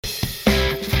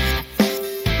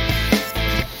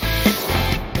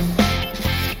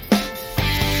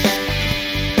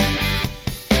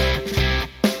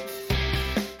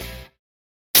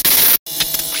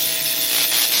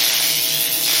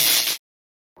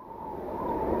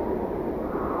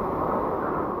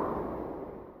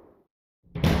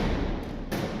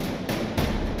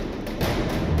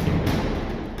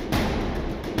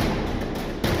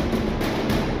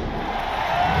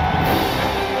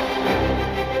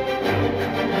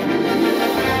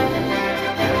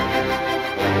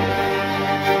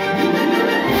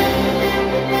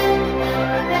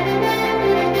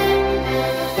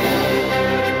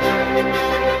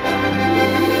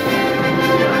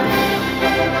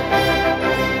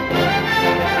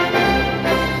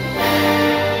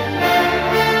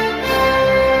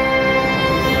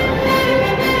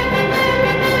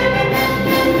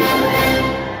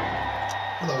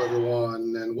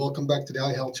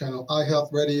Health Channel,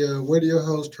 iHealth Radio, with your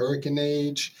host, Hurricane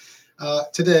Age.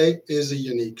 Today is a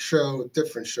unique show,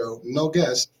 different show, no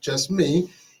guest, just me.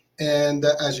 And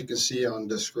as you can see on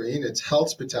the screen, it's Health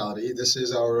Hospitality. This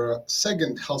is our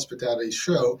second Health Hospitality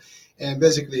show. And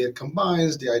basically, it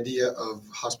combines the idea of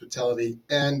hospitality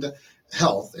and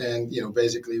health. And,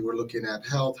 basically, we're looking at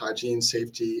health, hygiene,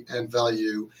 safety, and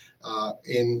value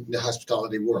in the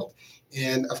hospitality world.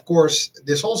 And of course,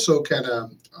 this also kind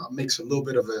of makes a little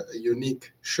bit of a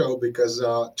unique show because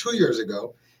 2 years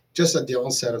ago, just at the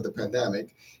onset of the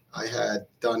pandemic, I had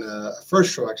done a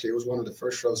first show. Actually, it was one of the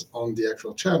first shows on the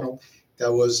actual channel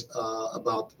that was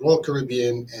about Royal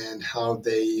Caribbean and how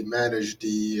they managed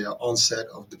the onset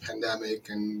of the pandemic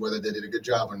and whether they did a good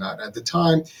job or not. At the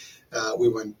time, we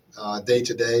went day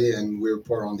to day and we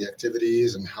report on the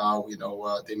activities and how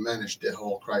they managed the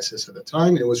whole crisis at the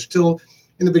time. It was still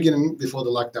in the beginning before the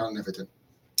lockdown and everything.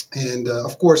 And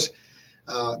of course,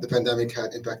 the pandemic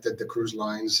had impacted the cruise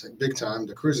lines big time.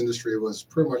 The cruise industry was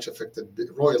pretty much affected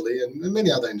royally, and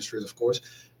many other industries, of course.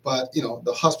 But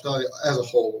the hospitality as a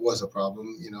whole was a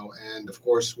problem. And of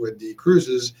course, with the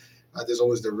cruises, there's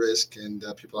always the risk, and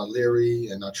people are leery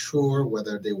and not sure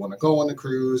whether they want to go on a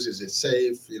cruise. Is it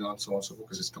safe? And so on and so forth,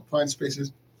 because it's confined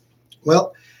spaces.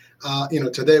 Well,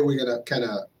 today we're gonna kind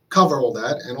of cover all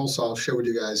that, and also I'll share with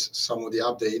you guys some of the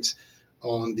updates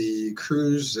on the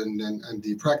cruise and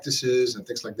the practices and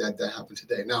things like that that happened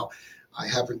today. Now, I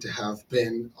happen to have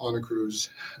been on a cruise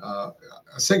a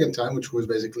second time, which was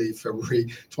basically February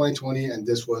 2020, and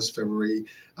this was February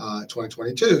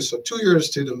 2022. So 2 years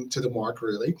to the mark,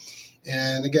 really.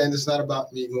 And again, it's not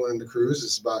about me going on the cruise.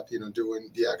 It's about doing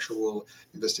the actual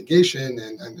investigation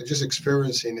and just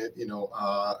experiencing it,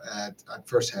 at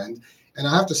firsthand. And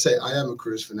I have to say, I am a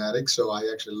cruise fanatic, so I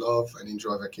actually love and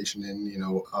enjoy vacationing,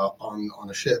 on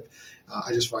a ship.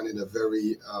 I just find it a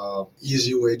very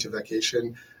easy way to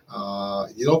vacation.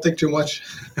 You don't think too much.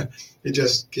 You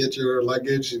just get your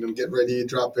luggage, get ready,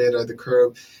 drop it at the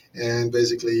curb, and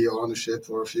basically you're on the ship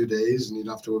for a few days, and you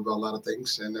don't have to worry about a lot of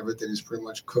things, and everything is pretty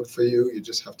much cooked for you. You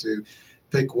just have to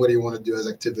pick what you want to do as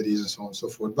activities and so on and so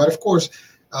forth. But of course,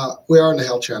 we are on the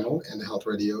Health Channel and the Health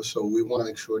Radio, so we want to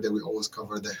make sure that we always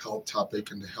cover the health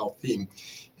topic and the health theme.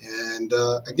 And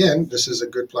again, this is a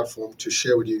good platform to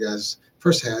share with you guys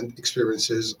firsthand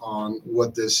experiences on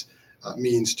what this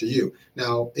means to you.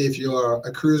 Now, if you are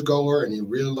a cruise goer and you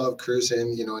really love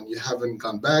cruising, and you haven't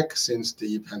gone back since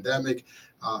the pandemic,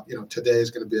 today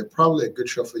is going to be probably a good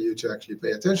show for you to actually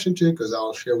pay attention to, because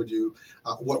I'll share with you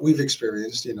what we've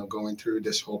experienced, going through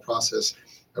this whole process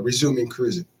of resuming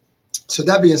cruising. So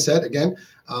that being said, again,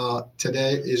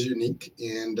 today is unique.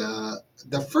 And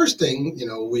the first thing,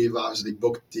 we've obviously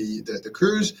booked the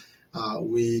cruise.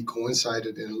 We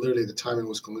coincided, and literally the timing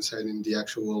was coinciding the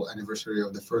actual anniversary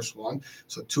of the first one.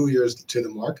 So 2 years to the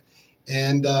mark.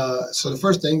 And so the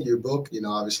first thing you book,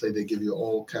 obviously they give you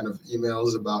all kind of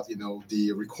emails about,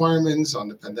 the requirements on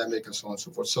the pandemic and so on and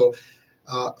so forth. So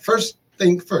first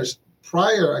thing first,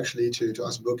 prior actually to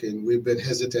us booking, we've been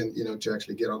hesitant, to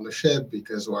actually get on the ship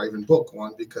or even book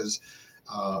one because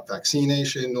no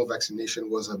vaccination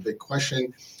was a big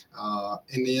question.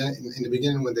 In the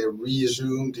beginning, when they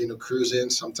resumed, cruising,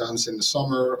 sometimes in the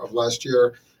summer of last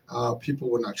year, people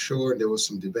were not sure. There was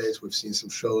some debates. We've seen some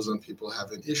shows on people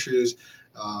having issues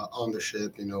on the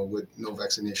ship, with no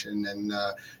vaccination. And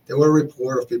there were a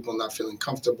report of people not feeling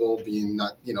comfortable being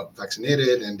not,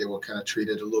 vaccinated, and they were kind of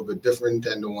treated a little bit different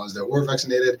than the ones that were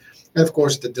vaccinated. And of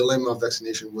course, the dilemma of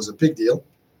vaccination was a big deal.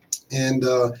 And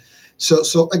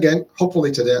so again,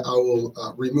 hopefully today I will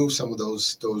remove some of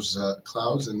those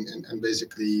clouds and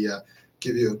basically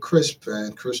give you a crisp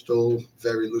and crystal,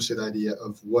 very lucid idea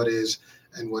of what is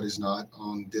and what is not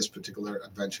on this particular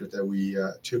adventure that we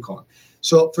took on.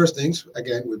 So first things,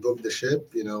 again, we booked the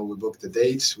ship, we booked the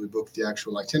dates, we booked the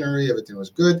actual itinerary, everything was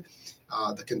good.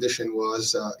 The condition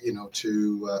was,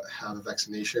 to have a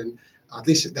vaccination. At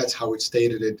least that's how it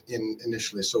stated it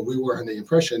initially. So we were under the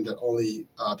impression that only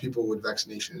people with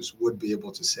vaccinations would be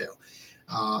able to sail.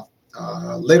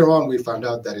 Later on, we found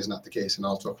out that is not the case, and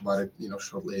I'll talk about it,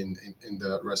 shortly in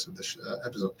the rest of this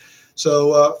episode.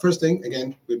 So first thing,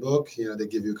 again, we book. They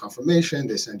give you confirmation,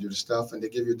 they send you the stuff, and they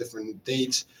give you different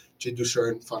dates to do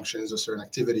certain functions or certain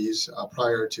activities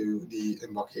prior to the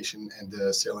embarkation and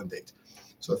the sailing date.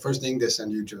 So the first thing, they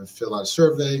send you to fill out a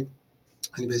survey.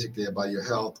 And basically about your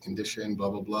health condition, blah,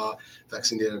 blah, blah,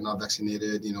 vaccinated or not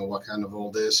vaccinated, what kind of all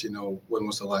this, when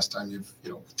was the last time you've,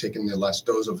 taken the last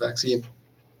dose of vaccine.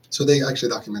 So they actually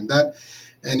document that,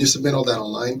 and you submit all that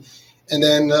online. And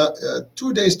then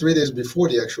 2 days, 3 days before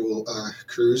the actual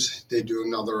cruise, they do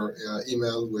another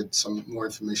email with some more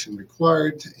information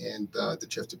required and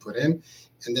that you have to put in.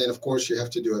 And then, of course, you have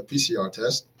to do a PCR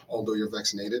test, although you're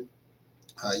vaccinated.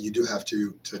 You do have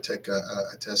to take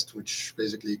a test, which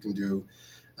basically you can do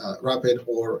rapid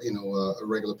or a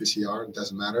regular PCR. It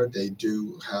doesn't matter. They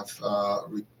do have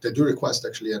they do request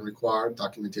actually and require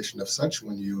documentation of such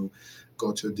when you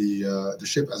go to the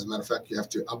ship. As a matter of fact, you have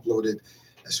to upload it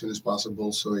as soon as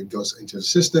possible so it goes into the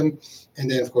system. And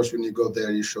then of course when you go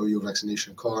there, you show your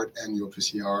vaccination card and your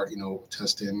PCR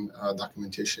testing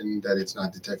documentation that it's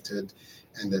not detected,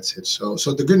 and that's it. So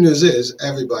the good news is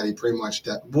everybody pretty much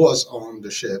that was on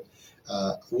the ship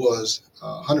was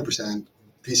 100%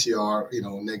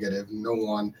 PCR, negative. No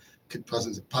one could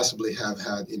possibly have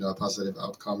had, a positive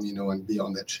outcome, and be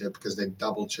on that ship because they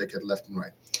double check it left and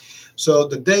right. So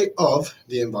the day of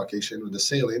the embarkation or the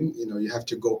sailing, you have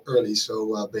to go early.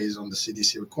 So based on the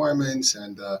CDC requirements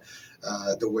and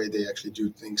the way they actually do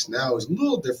things now is a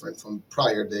little different from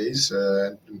prior days.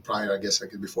 And prior, I guess,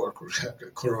 like before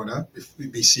Corona,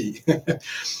 BC.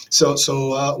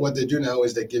 So what they do now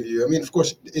is they give you. I mean, of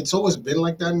course, it's always been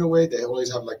like that in a way. They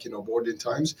always have like boarding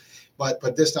times,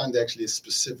 but this time they actually is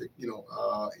specific,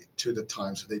 to the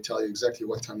time. So they tell you exactly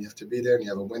what time you have to be there, and you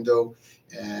have a window,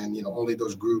 and only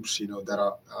those groups that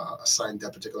are assigned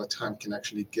that particular time can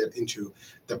actually get into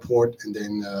the port and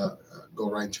then go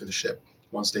right into the ship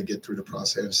once they get through the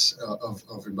process of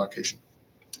embarkation.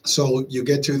 So you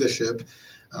get to the ship.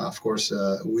 Of course,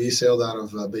 we sailed out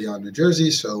of Bayonne, New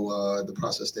Jersey, so the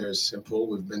process there is simple.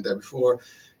 We've been there before.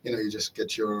 You just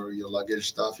get your luggage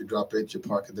stuff, you drop it, you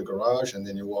park at the garage, and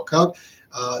then you walk out.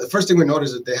 The first thing we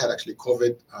noticed is that they had actually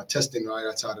COVID testing right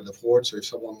outside of the port. So if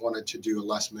someone wanted to do a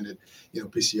last minute,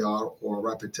 PCR or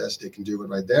rapid test, they can do it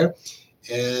right there.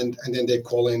 And then they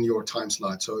call in your time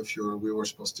slot. So if we were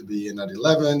supposed to be in at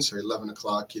 11, so 11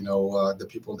 o'clock, the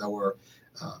people that were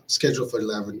scheduled for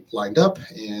 11 lined up,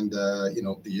 and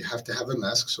you have to have a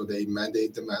mask, so they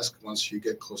mandate the mask once you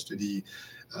get close to the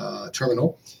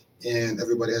terminal, and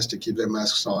everybody has to keep their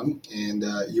masks on. And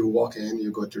you walk in,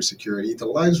 you go through security. The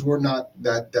lines were not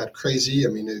that crazy. I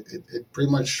mean, it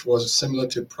pretty much was similar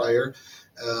to prior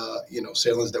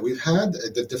sailings that we've had.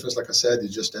 The difference, like I said,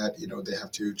 is just that they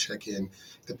have to check in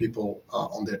the people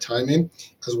on their timing,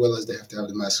 as well as they have to have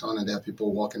the mask on, and they have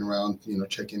people walking around,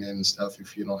 checking in and stuff.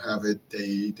 If you don't have it,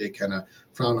 they kind of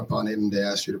frown upon it, and they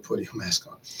ask you to put your mask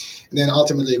on. And then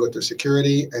ultimately you go through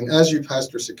security, and as you pass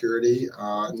through security,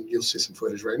 you'll see some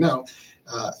footage right now.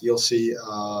 You'll see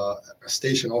a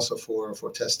station also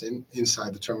for testing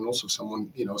inside the terminal. So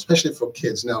someone, especially for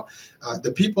kids. Now,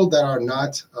 the people that are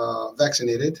not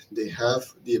vaccinated, they have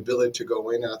the ability to go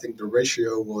in. And I think the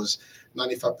ratio was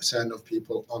 95% of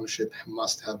people on the ship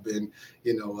must have been,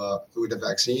 with a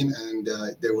vaccine, and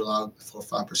they will allow for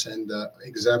 5%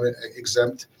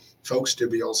 exempt folks to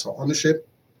be also on the ship.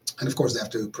 And of course, they have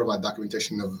to provide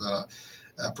documentation of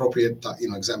appropriate,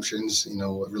 exemptions,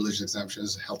 religious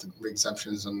exemptions, health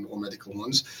exemptions, and or medical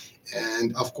ones,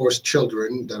 and of course,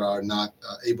 children that are not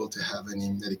able to have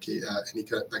any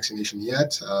vaccination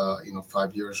yet,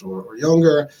 5 years or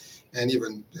younger, and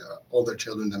even older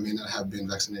children that may not have been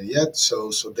vaccinated yet.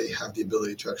 So they have the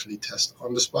ability to actually test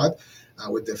on the spot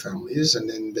with their families, and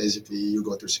then basically you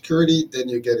go through security, then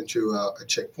you get into a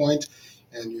checkpoint,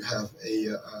 and you have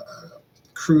a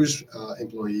cruise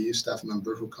employee, staff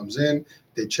member who comes in.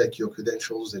 They check your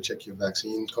credentials, they check your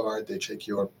vaccine card, they check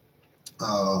your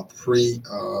what do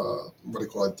you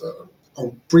call it,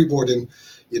 pre-boarding,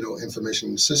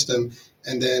 information system,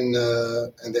 and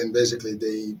then basically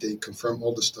they confirm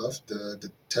all the stuff,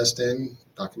 the testing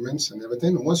documents and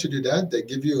everything. And once you do that, they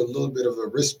give you a little bit of a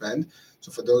wristband.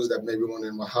 So for those that may be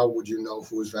wondering, well, how would you know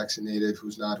who's vaccinated,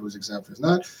 who's not, who's exempt, who's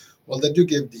not? Well, they do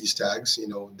give these tags,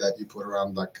 that you put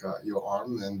around like your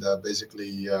arm, and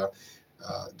basically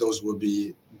those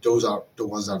are the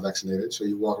ones that are vaccinated. So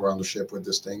you walk around the ship with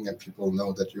this thing, and people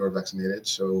know that you're vaccinated.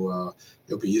 So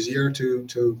it'll be easier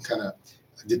to kind of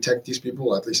detect these people,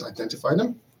 or at least identify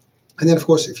them. And then, of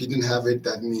course, if you didn't have it,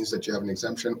 that means that you have an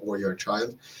exemption or you're a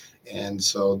child, and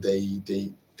so they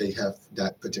have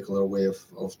that particular way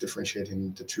of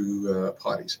differentiating the two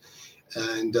parties.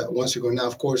 And once you go now,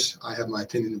 of course, I have my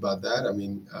opinion about that. I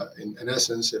mean, in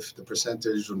essence, if the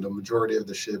percentage or the majority of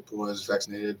the ship was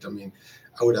vaccinated, I mean,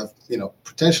 I would have,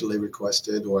 potentially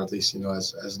requested, or at least,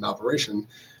 as an operation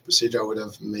procedure, I would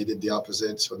have made it the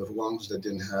opposite. So the ones that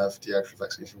didn't have the actual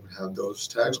vaccination would have those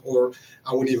tags, or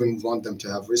I wouldn't even want them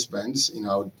to have wristbands.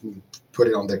 I would put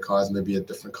it on their cards, maybe a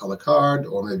different color card,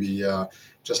 or maybe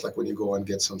just like when you go and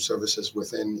get some services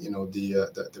within,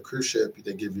 the cruise ship,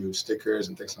 they give you stickers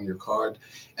and things on your card,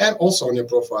 and also on your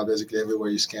profile. Basically, everywhere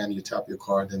you scan, you tap your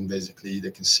card, and basically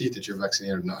they can see that you're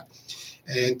vaccinated or not.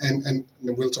 And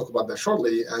we'll talk about that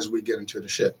shortly as we get into the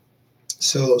ship.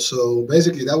 So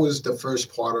basically, that was the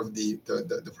first part of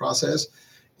the process.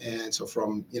 And so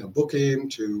from booking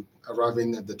to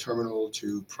arriving at the terminal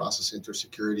to processing through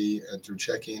security and through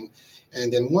check-in,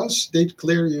 and then once they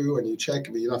clear you and you check,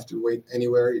 I mean, you don't have to wait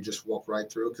anywhere. You just walk right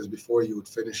through, because before you would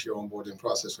finish your onboarding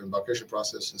process or embarkation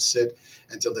process and sit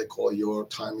until they call your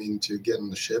timing to get on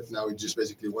the ship. Now you just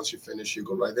basically, once you finish, you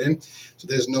go right in. So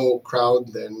there's no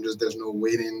crowd, then there's no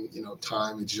waiting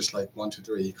time. It's just like 1, 2,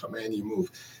 3, you come in, you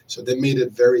move. So they made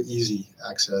it very easy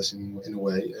access in a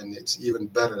way, and it's even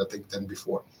better, I think, than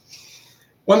before.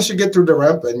 Once you get through the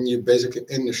ramp and you basically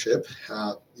in the ship,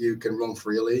 you can roam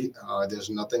freely. There's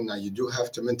nothing. Now you do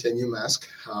have to maintain your mask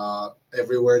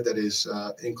everywhere that is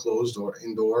enclosed or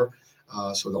indoor.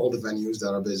 So all the venues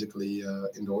that are basically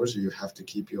indoors, you have to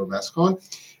keep your mask on.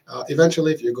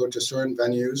 Eventually, if you go to certain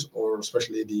venues, or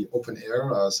especially the open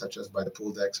air, such as by the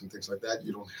pool decks and things like that,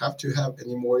 you don't have to have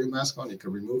any more of your mask on. You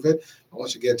can remove it. But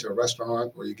once you get into a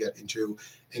restaurant, or you get into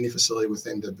any facility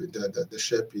within the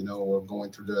ship, or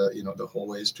going through the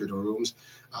hallways to the rooms,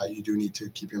 you do need to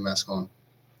keep your mask on.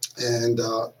 And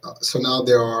so now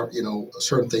there are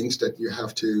certain things that you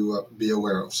have to be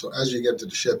aware of. So as you get to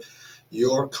the ship,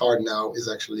 your card now is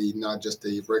actually not just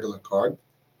a regular card.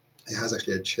 It has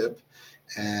actually a chip,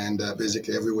 and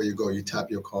basically everywhere you go, you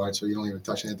tap your card, so you don't even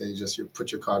touch anything. You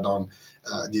put your card on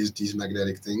these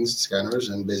magnetic things, scanners,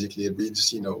 and basically it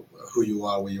reads who you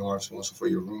are, where you are, so on, so for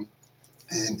your room.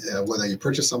 And whether you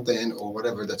purchase something or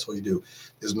whatever, that's all you do.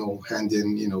 There's no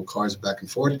handing cards back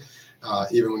and forth.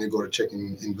 Even when you go to check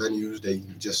in venues, they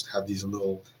just have these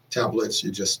little tablets.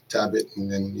 You just tab it,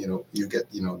 and then you get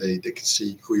they can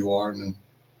see who you are, and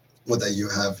whether you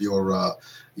have your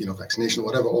vaccination,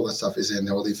 whatever, all that stuff is in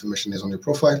there. All the information is on your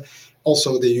profile.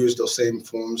 Also, they use those same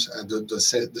forms and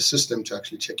the system to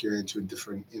actually check you into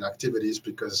different activities,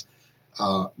 because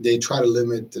they try to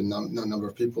limit the number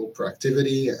of people per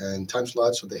activity and time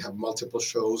slots, so they have multiple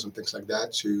shows and things like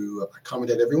that to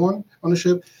accommodate everyone on the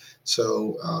ship.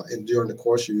 So, and during the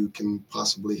course, you can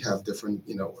possibly have different,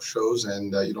 shows,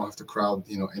 and you don't have to crowd,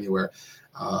 anywhere,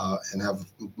 and have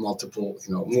multiple,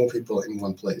 more people in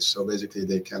one place. So basically,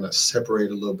 they kind of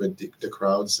separate a little bit the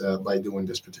crowds by doing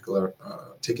this particular,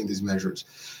 taking these measures.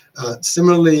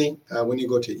 Similarly, when you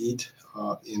go to eat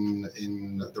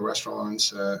in the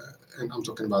restaurants, and I'm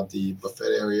talking about the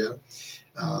buffet area,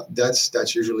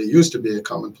 that's usually used to be a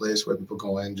common place where people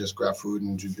go in, just grab food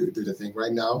and do the thing.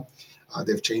 Right now,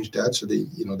 they've changed that, so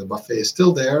the buffet is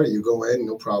still there. You go in,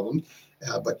 no problem,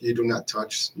 but you do not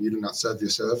touch, you do not serve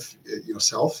yourself.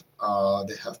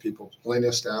 They have people, plenty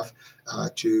of staff,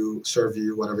 to serve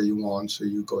you whatever you want. So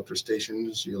you go through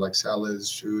stations, you like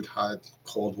salads, food, hot,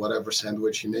 cold, whatever,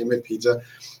 sandwich, you name it, pizza.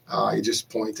 You just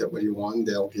point at what you want,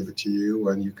 they'll give it to you,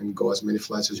 and you can go as many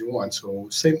flights as you want. So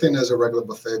same thing as a regular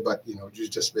buffet, but you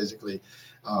just basically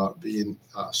being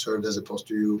served as opposed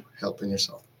to you helping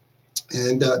yourself.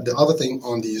 And the other thing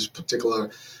on these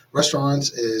particular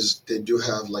restaurants is they do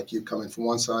have, like, you come in from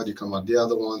one side, you come out the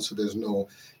other one, so there's no,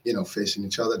 facing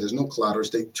each other. There's no clutters.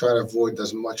 They try to avoid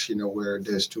as much, where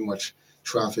there's too much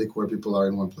traffic, where people are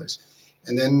in one place.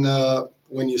 And then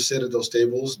when you sit at those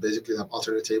tables, basically have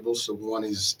alternate tables. So one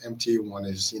is empty, one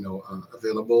is,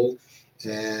 available.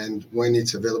 And when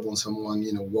it's available and someone,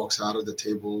 walks out of the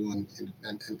table and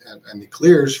it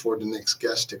clears for the next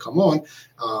guest to come on,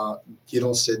 you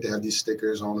don't sit. They have these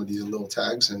stickers on, these little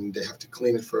tags, and they have to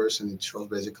clean it first, and it shows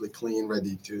basically clean,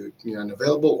 ready to,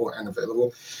 unavailable or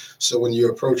unavailable. So when you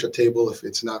approach a table, if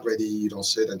it's not ready, you don't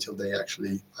sit until they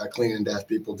actually clean, and they have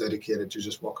people dedicated to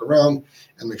just walk around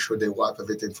and make sure they wipe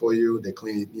everything for you. They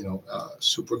clean it,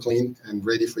 super clean and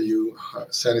ready for you,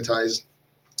 sanitized.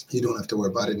 You don't have to worry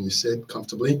about it, and you sit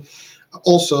comfortably.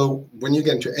 Also, when you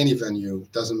get into any venue,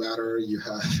 doesn't matter. You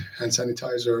have hand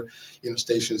sanitizer,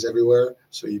 stations everywhere.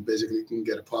 So you basically can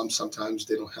get a pump. Sometimes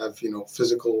they don't have,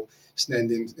 physical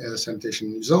standing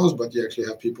sanitation zones, but you actually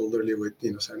have people literally with,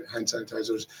 hand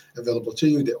sanitizers available to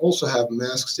you. They also have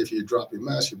masks. If you drop your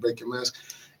mask, you break your mask.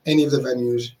 Any of the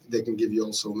venues, they can give you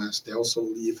also masks. They also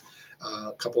leave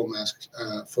a couple of masks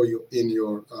for you in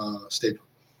your stateroom.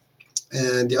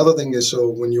 And the other thing is, so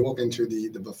when you walk into the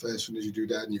buffet, as soon as you do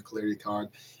that and you clear your card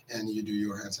and you do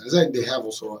your hand sanitizer, they have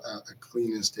also a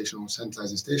cleaning station or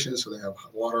sanitizing station. So they have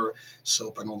hot water,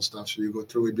 soap, and all the stuff. So you go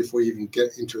through it before you even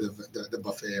get into the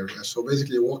buffet area. So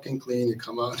basically, you walk in clean, you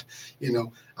come out,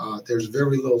 there's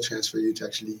very little chance for you to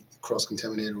actually cross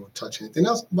contaminate or touch anything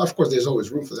else. But of course, there's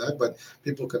always room for that. But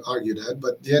people could argue that.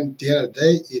 But the end of the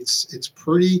day, it's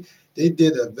pretty. They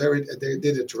did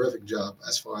a terrific job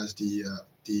as far as the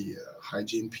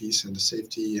hygiene piece and the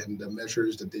safety and the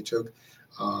measures that they took.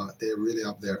 They're really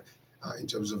up there in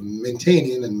terms of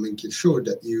maintaining and making sure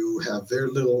that you have very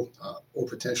little or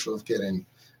potential of getting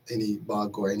any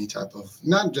bug or any type of,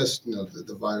 not just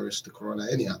the virus, the corona,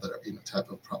 any other type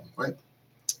of problem, right?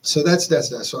 So that's that.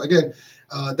 So again,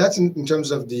 that's in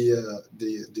terms of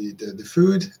the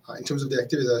food. In terms of the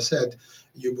activities, as I said,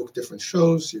 you book different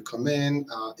shows. You come in.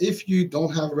 If you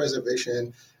don't have a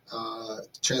reservation,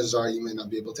 chances are you may not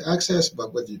be able to access.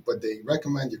 But what they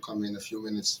recommend, you come in a few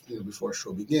minutes before a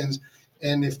show begins.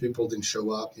 And if people didn't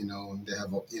show up, and they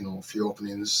have a few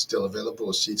openings still available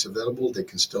or seats available, they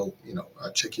can still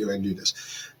check you and do this.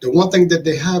 The one thing that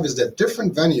they have is that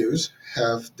different venues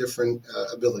have different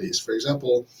abilities. For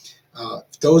example,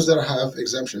 those that have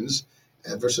exemptions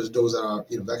versus those that are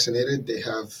vaccinated, they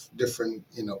have different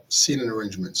seating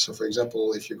arrangements. So, for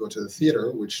example, if you go to the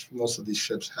theater, which most of these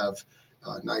ships have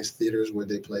nice theaters where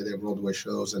they play their Broadway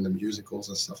shows and the musicals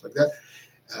and stuff like that.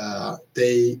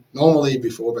 They normally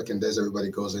before back in days everybody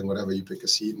goes in whatever you pick a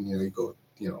seat and you go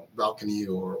balcony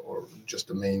or just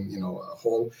the main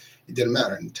hall. It didn't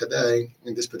matter. And today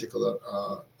in this particular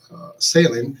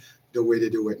sailing, the way they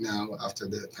do it now after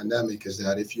the pandemic is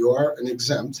that if you are an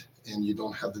exempt and you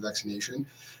don't have the vaccination,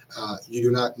 you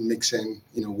do not mix in,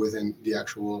 within the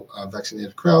actual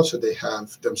vaccinated crowd. So they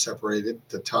have them separated.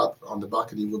 The top on the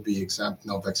balcony will be exempt,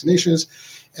 no vaccinations,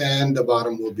 and the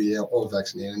bottom will be all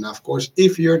vaccinated. And of course,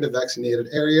 if you're in the vaccinated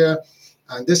area,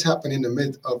 and this happened in the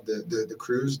mid of the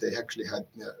cruise, they actually had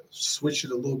switched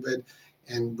it a little bit.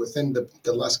 And within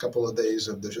the last couple of days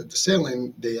of the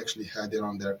sailing, they actually had it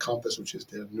on their compass, which is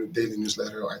their new daily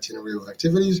newsletter or itinerary of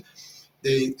activities.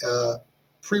 They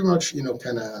pretty much,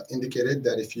 kind of indicated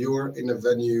that if you're in a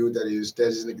venue that is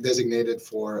designated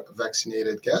for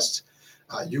vaccinated guests,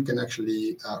 you can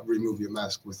actually remove your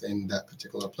mask within that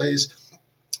particular place.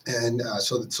 And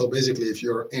so basically, if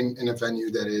you're in a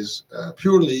venue that is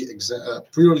purely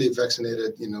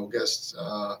vaccinated, guests,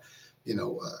 you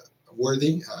know, uh,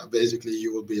 worthy, basically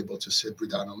you will be able to sit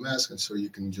without no mask, and so you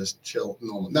can just chill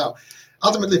normal. Now,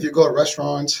 ultimately, if you go to a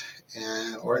restaurant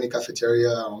or any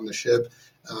cafeteria on the ship,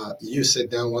 you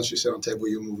sit down. Once you sit on table,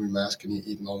 you remove your mask and you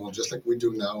eat normal, just like we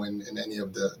do now in any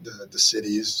of the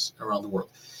cities around the world.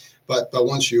 But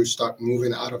once you start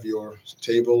moving out of your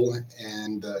table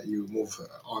and you move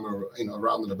on or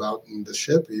around and about in the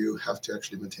ship, you have to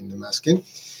actually maintain the masking,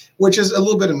 which is a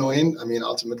little bit annoying. I mean,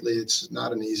 ultimately, it's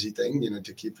not an easy thing,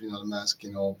 to keep the mask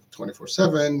 24/7.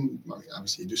 I mean,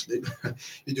 obviously, you do sleep,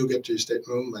 you do get to your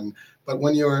stateroom, but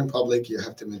when you're in public, you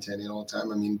have to maintain it all the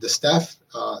time. I mean, the staff,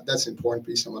 that's an important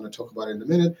piece. I'm going to talk about it in a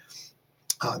minute.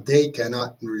 They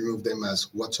cannot remove their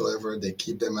mask whatsoever. They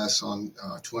keep their masks on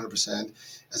 200%.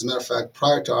 As a matter of fact,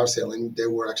 prior to our sailing, there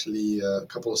were actually a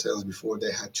couple of sailings before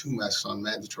they had two masks on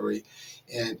mandatory.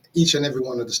 And each and every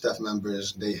one of the staff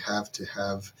members, they have to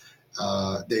have,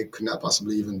 they could not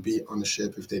possibly even be on the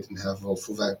ship if they didn't have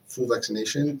full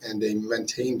vaccination. And they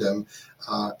maintain them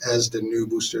as the new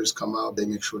boosters come out. They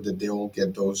make sure that they all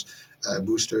get those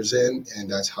boosters in.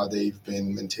 And that's how they've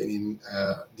been maintaining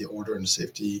the order and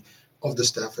safety of the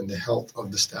staff and the health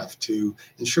of the staff to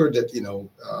ensure that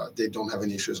they don't have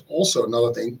any issues. Also,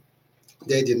 another thing,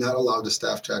 they did not allow the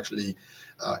staff to actually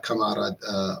come out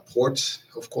at ports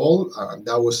of call.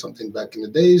 That was something back in the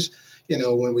days.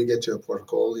 When we get to a port of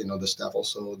call, the staff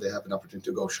also they have an opportunity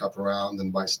to go shop around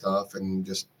and buy stuff and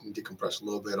just decompress a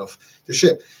little bit of the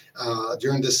ship.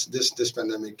 During this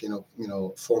pandemic,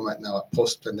 format now,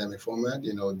 post-pandemic format,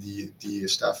 the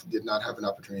staff did not have an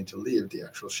opportunity to leave the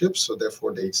actual ship, so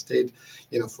therefore they stayed,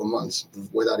 for months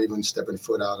without even stepping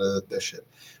foot out of the ship,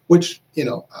 which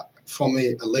from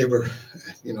a labor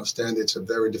standard, it's a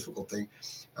very difficult thing.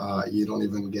 You don't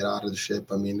even get out of the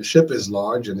ship. I mean, the ship is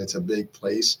large and it's a big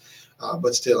place,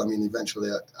 but still, I mean, eventually,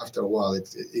 after a while,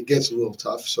 it gets a little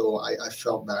tough. So I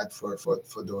felt bad for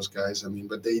those guys. I mean,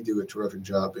 but they do a terrific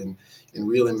job in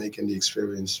really making the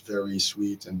experience very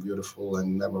sweet and beautiful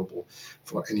and memorable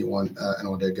for anyone and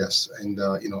all their guests. And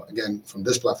again, from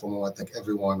this platform, I want to thank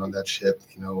everyone on that ship.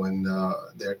 And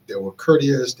they were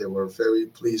courteous, they were very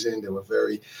pleasing, they were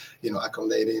very,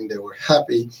 accommodating, they were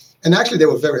happy, and actually they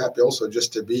were very happy also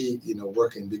just to be,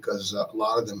 working because a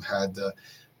lot of them had.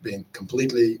 been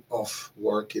completely off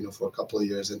work, for a couple of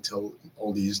years until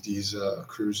all these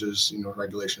cruises,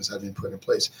 regulations have been put in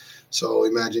place. So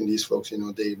imagine these folks,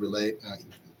 they relate.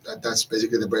 That's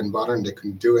basically the bread and butter, and they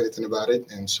couldn't do anything about it.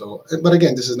 And so, but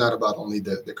again, this is not about only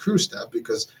the cruise staff,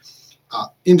 because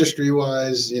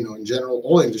industry-wise, in general,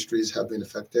 all industries have been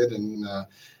affected, and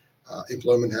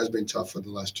employment has been tough for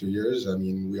the last 2 years. I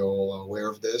mean, we all are aware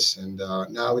of this, and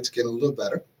now it's getting a little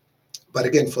better. But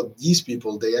again, for these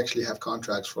people, they actually have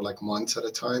contracts for like months at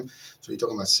a time. So you're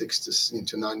talking about 6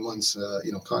 to 9 months,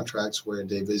 contracts where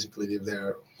they basically leave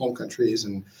their home countries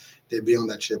and they be on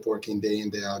that ship working day in,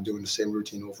 day out, doing the same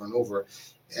routine over and over.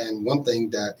 And one thing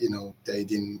that, they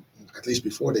didn't, at least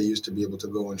before, they used to be able to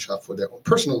go and shop for their own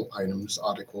personal items,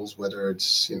 articles, whether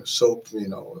it's, soap,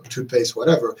 toothpaste,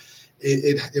 whatever.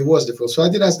 It was difficult. So I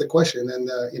did ask the question, and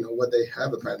what they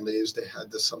have apparently is they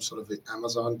had some sort of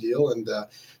Amazon deal, and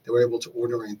they were able to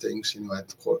order in things, at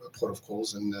the port of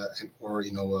calls, and or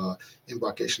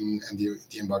embarkation and the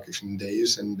embarkation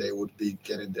days, and they would be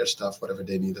getting their stuff, whatever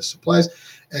they need as supplies.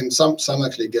 And some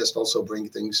actually guests also bring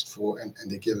things for, and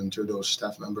they give them to those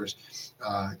staff members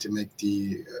to make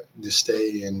the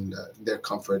stay and their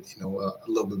comfort, a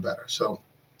little bit better. So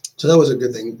that was a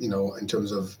good thing, in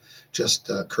terms of just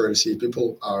courtesy.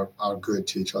 People are good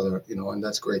to each other, and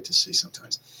that's great to see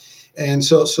sometimes. And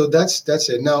so that's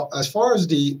it. Now, as far as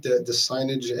the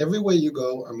signage, everywhere you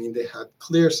go, I mean, they had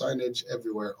clear signage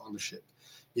everywhere on the ship.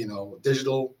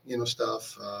 Digital,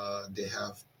 stuff. They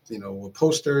have,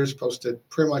 posters posted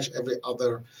pretty much every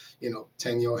other,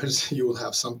 10 yards. You will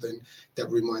have something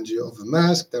that reminds you of a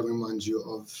mask, that reminds you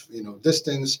of,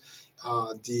 distance.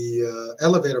 The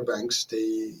elevator banks,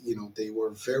 they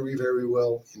were very, very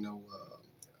well,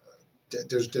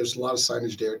 there's a lot of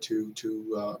signage there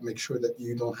to make sure that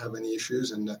you don't have any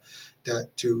issues, and that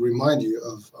to remind you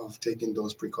of taking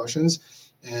those precautions.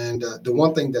 And the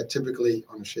one thing that typically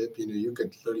on a ship, you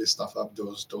could literally stuff up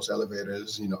those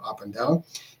elevators, up and down.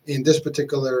 In this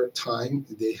particular time,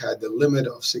 they had the limit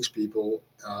of 6 people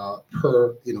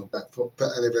per,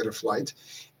 per elevator flight.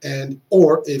 And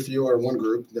or if you are one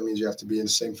group, that means you have to be in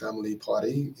the same family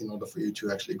party in order for you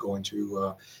to actually go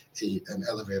into an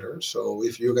elevator. So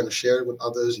if you're going to share it with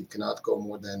others, you cannot go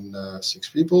more than 6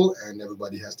 people, and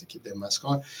everybody has to keep their mask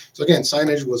on. So again,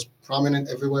 signage was prominent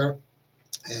everywhere,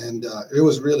 and it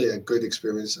was really a good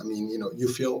experience. I mean, you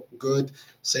feel good,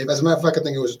 safe. As a matter of fact, I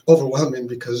think it was overwhelming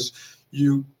because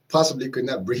you possibly could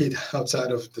not breathe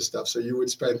outside of the stuff. So you would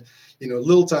spend,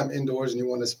 little time indoors, and you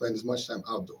want to spend as much time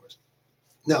outdoors.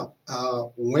 Now,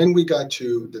 when we got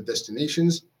to the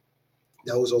destinations,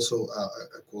 that was also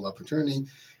a cool opportunity.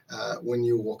 When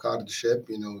you walk out of the ship,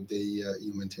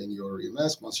 you maintain your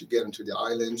mask. Once you get into the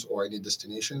islands or any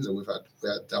destinations, and we had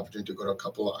the opportunity to go to a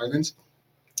couple of islands,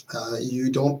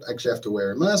 you don't actually have to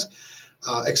wear a mask.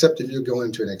 Except if you're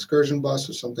going to an excursion bus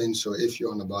or something. So if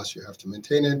you're on the bus, you have to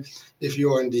maintain it. If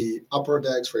you're on the upper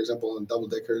decks, for example, on double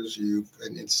deckers,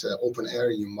 and it's open air,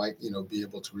 you might, be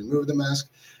able to remove the mask.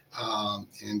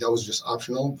 And that was just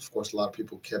optional. Of course, a lot of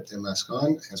people kept their mask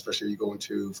on, especially if you go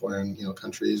into foreign,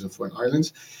 countries and foreign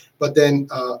islands. But then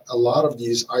a lot of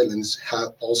these islands have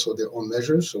also their own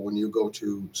measures. So when you go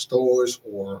to stores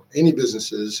or any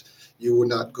businesses, you would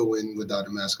not go in without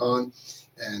a mask on.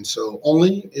 And so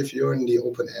only if you're in the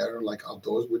open air, like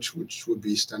outdoors, which would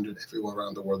be standard everywhere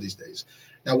around the world these days.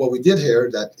 Now, what we did here,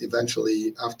 that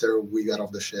eventually after we got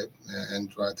off the ship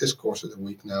and throughout this course of the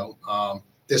week now,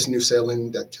 this new sailing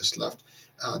that just left,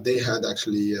 they had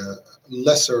actually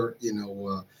lesser,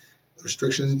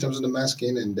 restrictions in terms of the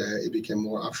masking, and it became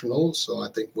more optional. So I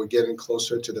think we're getting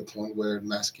closer to the point where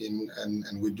masking,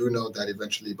 and we do know that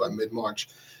eventually by mid-March,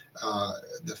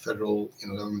 the federal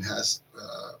government has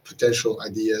potential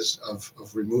ideas of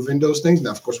removing those things.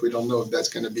 Now, of course, we don't know if that's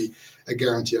going to be a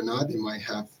guarantee or not. It might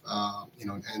have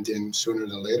an end in sooner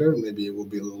than later. Maybe it will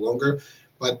be a little longer.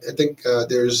 But I think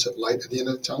there's light at the end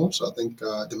of the tunnel. So I think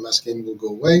the masking will go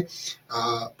away.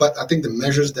 But I think the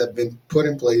measures that have been put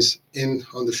in place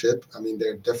on the ship, I mean,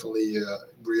 they're definitely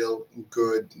real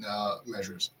good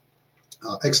measures.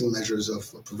 Excellent measures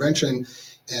of prevention,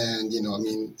 and I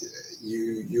mean,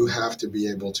 you have to be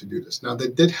able to do this. Now, they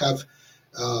did have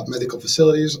medical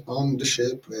facilities on the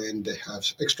ship, and they have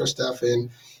extra staff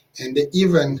in, and they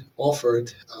even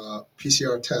offered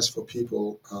PCR tests for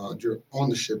people on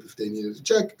the ship if they needed to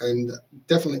check. And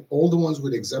definitely all the ones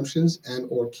with exemptions and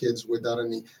or kids without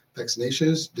any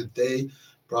vaccinations, the day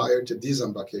prior to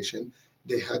disembarkation,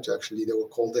 they were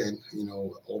called in,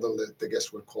 all the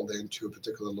guests were called in to a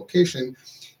particular location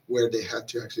where they had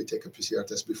to actually take a PCR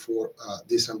test before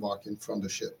disembarking from the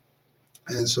ship.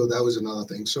 And so that was another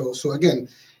thing. So again,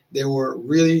 They were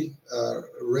really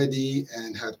ready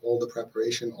and had all the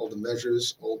preparation, all the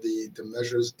measures, all the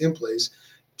measures in place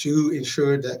to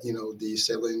ensure that the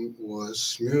sailing was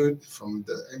smooth from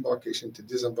the embarkation to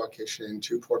disembarkation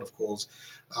to port of calls,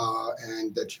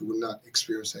 and that you would not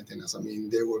experience anything else. I mean,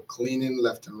 they were cleaning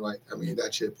left and right. I mean,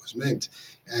 that ship was mint,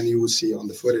 and you will see on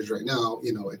the footage right now.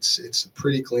 It's a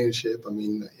pretty clean ship. I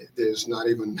mean, there's not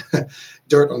even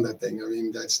dirt on that thing. I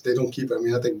mean, they don't keep. I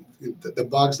mean, I think the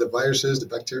bugs, the viruses, the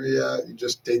bacteria,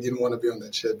 they didn't want to be on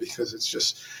that ship because it's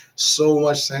just so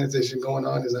much sanitation going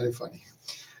on. Is not even funny.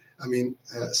 I mean,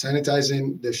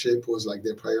 sanitizing the ship was like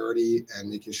their priority,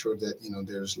 and making sure that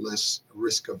there's less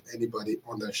risk of anybody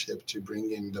on that ship to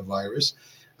bring in the virus.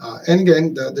 And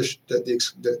again,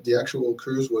 the actual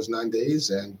cruise was 9 days,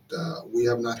 and we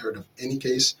have not heard of any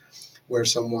case where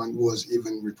someone was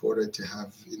even reported to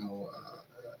have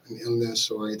an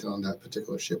illness or anything on that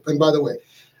particular ship. And by the way,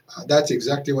 that's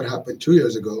exactly what happened 2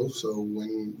 years ago. So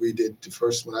when I did the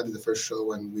first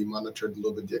show and we monitored a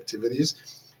little bit the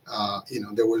activities,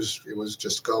 it was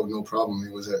just go, no problem.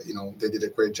 It was they did a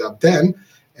great job then,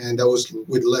 and that was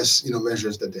with less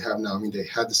measures that they have now. I mean, they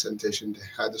had the sanitation, they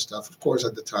had the stuff. Of course,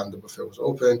 at the time the buffet was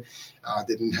open,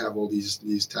 they didn't have all these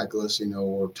tagless,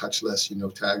 or touchless,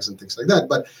 tags and things like that.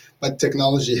 But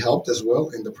technology helped as well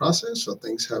in the process, so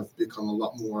things have become a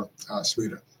lot more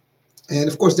smoother. And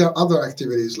of course, there are other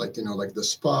activities like like the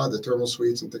spa, the thermal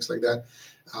suites, and things like that.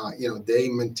 They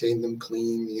maintain them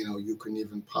clean. You couldn't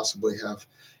even possibly have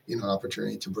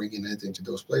opportunity to bring in anything to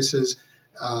those places.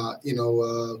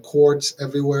 Courts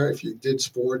everywhere. If you did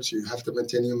sports, you have to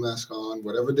maintain your mask on.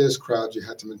 Whatever there's crowds, you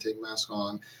had to maintain mask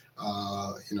on.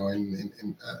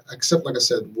 Except like I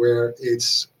said, where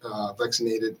it's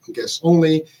vaccinated guests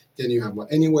only, then you have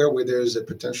anywhere where there's a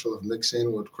potential of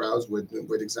mixing with crowds with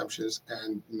exemptions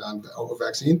and non or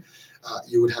vaccine,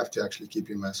 you would have to actually keep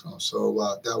your mask on. So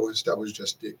that was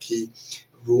just the key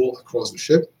rule across the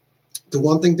ship. The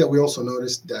one thing that we also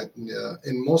noticed that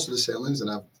in most of the sailings,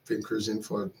 and I've been cruising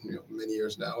for many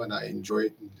years now, and I enjoy,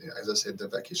 as I said, the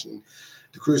vacation,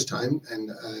 the cruise time,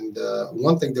 and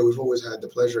one thing that we've always had the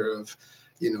pleasure of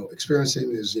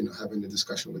experiencing is having a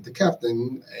discussion with the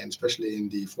captain, and especially in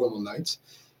the formal nights.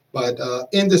 But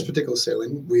in this particular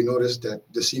sailing, we noticed that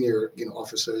the senior,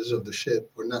 officers of the ship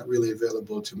were not really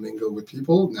available to mingle with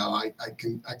people. Now, I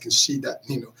can see that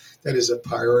that is a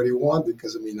priority one,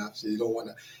 because I mean, obviously, you don't want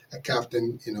a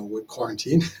captain with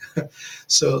quarantine.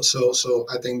 So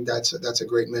I think that's a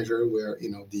great measure where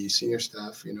the senior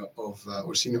staff of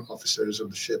or senior officers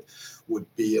of the ship would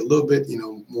be a little bit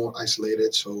more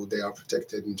isolated, so they are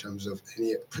protected in terms of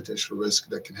any potential risk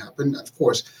that can happen. Of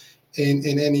course,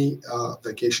 in any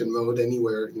vacation mode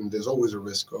anywhere, there's always a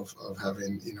risk of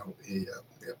having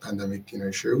a pandemic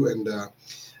issue, and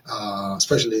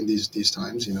especially in these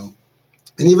times.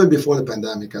 And even before the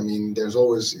pandemic, I mean, there's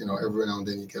always every now and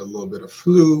then you get a little bit of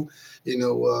flu,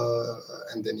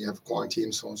 and then you have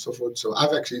quarantine, so on and so forth. So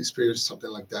I've actually experienced something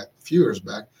like that a few years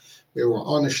back. We were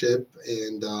on a ship,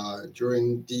 and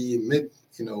during the mid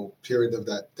period of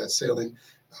that sailing,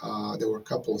 there were a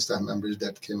couple of staff members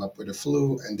that came up with a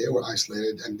flu, and they were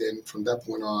isolated. And then from that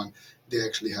point on, they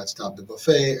actually had stopped the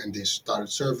buffet, and they started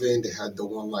serving. They had the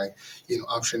one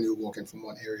option, you walking from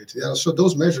one area to the other. So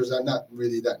those measures are not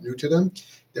really that new to them.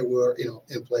 They were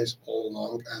in place all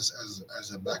along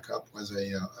as a backup, as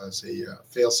a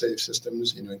fail-safe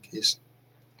systems, in case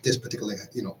this particular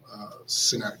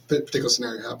particular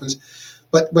scenario happens.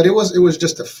 But it was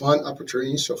just a fun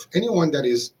opportunity. So for anyone that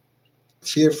is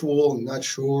fearful, not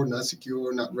sure, not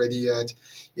secure, not ready yet.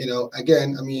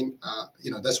 Again, I mean,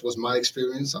 that was my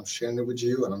experience. I'm sharing it with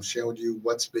you, and I'm sharing with you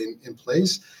what's been in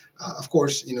place. Of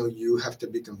course, you have to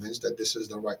be convinced that this is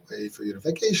the right way for you to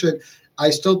vacation. I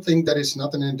still think that it's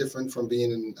nothing any different from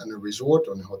being in a resort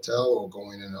or in a hotel or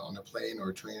going on a plane or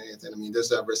a train or anything. I mean, there's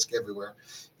that risk everywhere.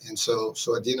 And so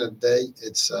at the end of the day,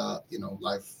 it's,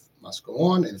 life must go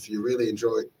on. And if you really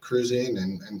enjoy cruising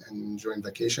and enjoying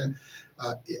vacation,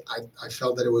 I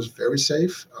felt that it was very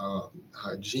safe.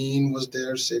 Hygiene was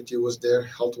there, safety was there,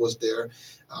 health was there,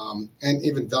 and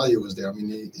even value was there. I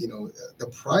mean, the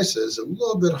price is a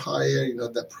little bit higher,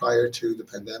 that prior to the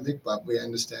pandemic, but we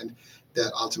understand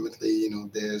that ultimately,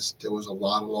 there was a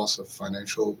lot of loss of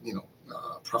financial,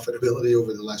 profitability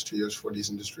over the last 2 years for these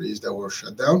industries that were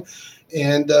shut down,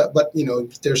 and but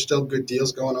there's still good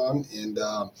deals going on, and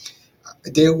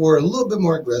they were a little bit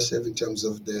more aggressive in terms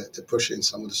of the pushing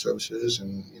some of the services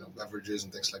and beverages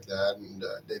and things like that, and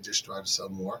they just try to sell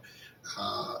more.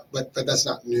 But that's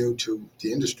not new to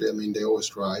the industry. I mean, they always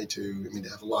try to. I mean, they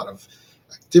have a lot of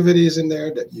activities in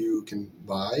there that you can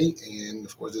buy, and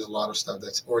of course, there's a lot of stuff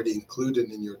that's already included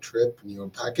in your trip and your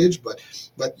package. But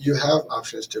you have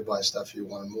options to buy stuff you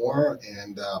want more,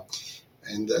 and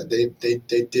they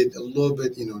did a little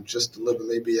bit, just a little bit,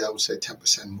 maybe I would say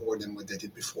 10% more than what they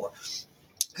did before,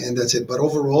 and that's it. But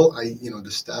overall,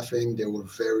 the staffing, they were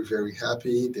very, very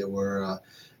happy. They were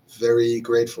very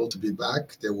grateful to be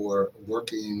back. They were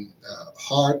working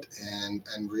hard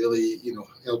and really,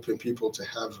 helping people to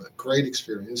have a great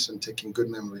experience and taking good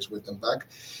memories with them back.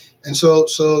 And so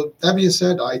that being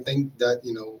said, I think that,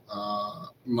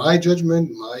 my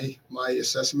judgment, my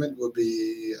assessment would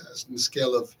be on the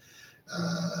scale of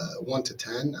 1 to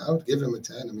 10. I would give them a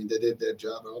 10. I mean, they did their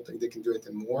job. I don't think they can do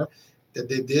anything more that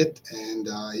they did, and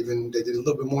even they did a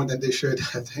little bit more than they should,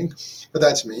 I think. But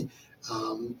that's me.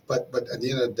 But at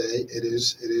the end of the day, it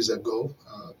is a go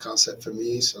concept for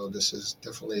me. So this is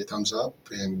definitely a thumbs up,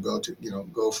 and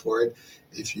go for it.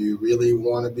 If you really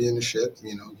want to be in the ship,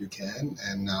 you can,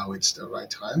 and now it's the right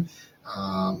time.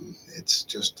 It's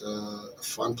just a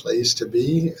fun place to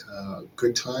be.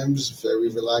 Good times, very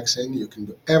relaxing. You can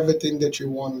do everything that you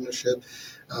want on the ship.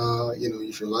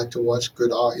 If you like to watch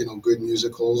good art, good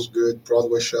musicals, good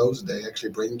Broadway shows, they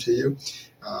actually bring to you.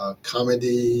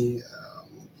 Comedy,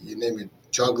 you name it,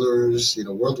 jugglers,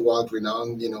 worldwide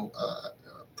renowned,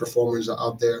 performers are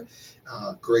out there.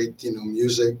 Great,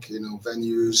 music,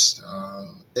 venues.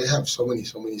 They have so many,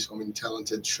 so many, so many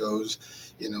talented shows,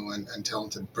 and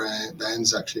talented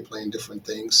bands actually playing different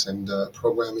things and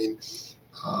programming.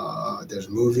 There's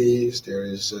movies,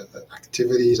 there's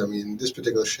activities. I mean, this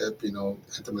particular ship,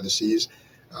 Anthem of the Seas,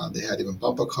 they had even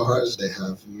bumper cars. They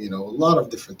have, a lot of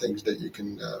different things that you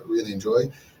can really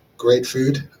enjoy. Great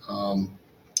food.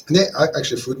 And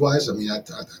actually, food wise, I mean, I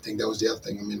think that was the other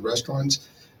thing. I mean, restaurants,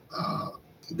 uh,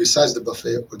 besides the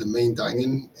buffet or the main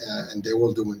dining, and they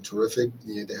were doing terrific.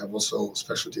 Yeah, they have also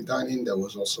specialty dining that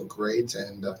was also great.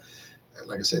 And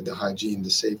like I said, the hygiene, the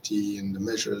safety, and the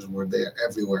measures were there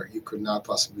everywhere. You could not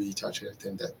possibly touch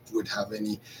anything that would have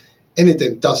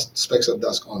anything dust, specks of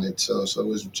dust on it. So it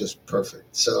was just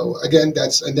perfect. So again,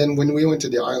 that's, and then when we went to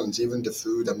the islands, even the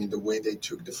food, I mean, the way they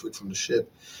took the food from the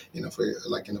ship, for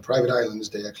like in the private islands,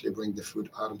 they actually bring the food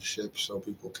out of the ship so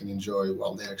people can enjoy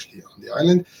while they're actually on the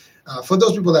island. For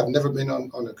those people that have never been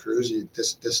on a cruise,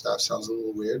 this stuff sounds a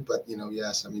little weird, but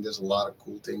yes, I mean, there's a lot of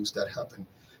cool things that happen.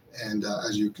 And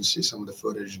as you can see, some of the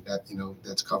footage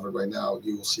that's covered right now,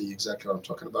 you will see exactly what I'm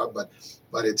talking about.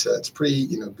 But it's pretty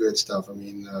good stuff. I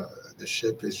mean, the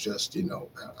ship is just a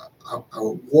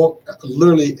walk,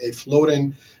 literally a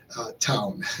floating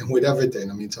town with everything.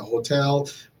 I mean, it's a hotel,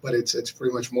 but it's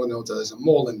pretty much more than a hotel. There's a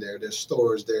mall in there. There's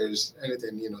stores. There's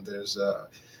anything. There's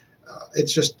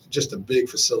it's just a big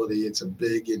facility. It's a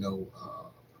big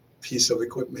piece of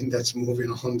equipment that's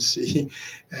moving on the sea,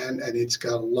 and it's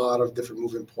got a lot of different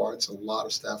moving parts, a lot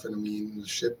of stuff. And I mean, the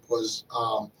ship was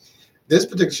this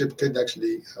particular ship could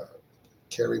actually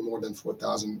carry more than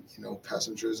 4,000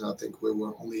 passengers, and I think we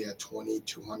were only at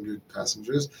 2,200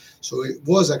 passengers, so it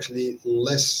was actually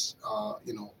less.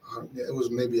 It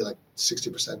was maybe like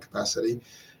 60% capacity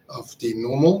of the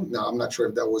normal. Now I'm not sure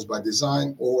if that was by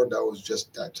design or that was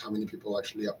just that how many people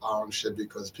actually are on ship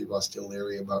because people are still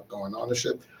leery about going on the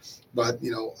ship. But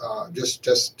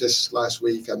just this last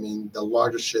week, I mean, the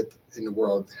largest ship in the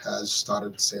world has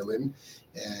started sailing,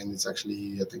 and it's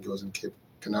actually, I think it was in Cape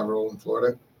Canaveral in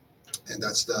Florida, and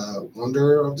that's the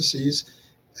Wonder of the Seas,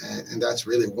 and that's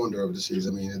really a wonder of the seas.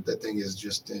 I mean, the thing is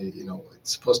just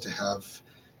it's supposed to have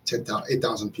 10,000,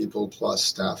 8,000 people plus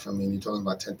staff. I mean, you're talking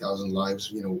about 10,000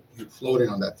 lives, floating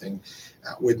on that thing,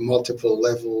 with multiple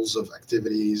levels of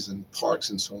activities and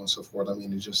parks and so on and so forth. I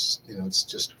mean, it's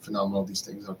just phenomenal. These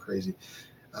things are crazy.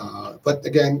 But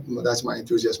again, that's my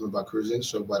enthusiasm about cruising.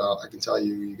 So, but I can tell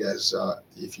you, you guys,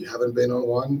 if you haven't been on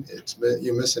one,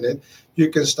 you're missing it.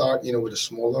 You can start, with a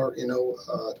smaller,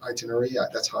 itinerary.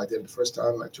 That's how I did it the first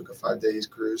time. I took a 5 days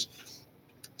cruise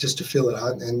just to fill it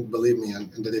out. And believe me, on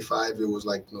the day five, it was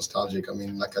like nostalgic. I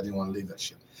mean, like I didn't want to leave that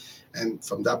ship. And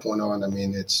from that point on, I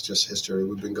mean, it's just history.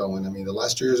 We've been going. I mean, the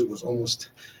last years was almost,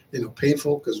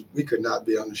 painful because we could not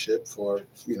be on the ship for,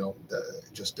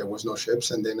 just there was no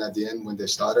ships. And then at the end, when they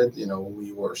started,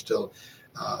 we were still,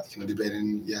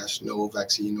 debating yes, no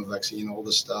vaccine, no vaccine, all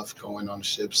this stuff going on the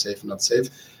ship, safe, not safe.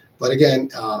 But again,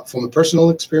 from a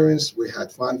personal experience, we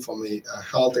had fun. From a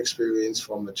health experience,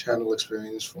 from a channel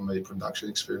experience, from a production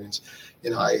experience,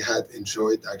 I had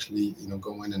enjoyed actually,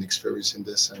 going and experiencing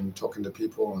this and talking to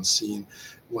people and seeing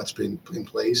what's been in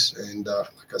place. And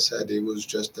like I said, it was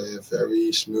just a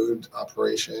very smooth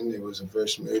operation. It was a very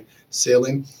smooth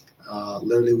sailing.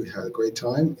 Literally, we had a great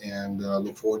time and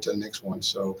look forward to the next one.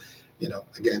 So,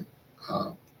 again,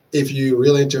 Uh, if you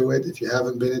really enjoy it, if you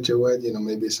haven't been into it,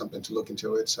 maybe it's something to look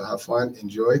into it. So have fun,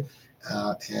 enjoy.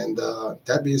 And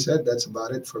that being said, that's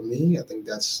about it for me. I think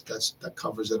that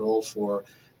covers it all for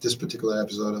this particular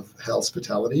episode of Health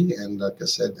Hospitality. And like I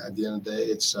said, at the end of the day,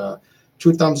 it's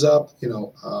two thumbs up,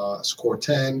 score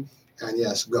 10, and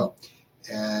yes, go.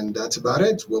 And that's about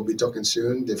it. We'll be talking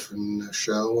soon, different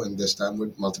show, and this time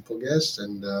with multiple guests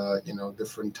and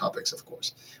different topics, of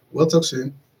course. We'll talk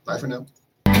soon. Bye for now.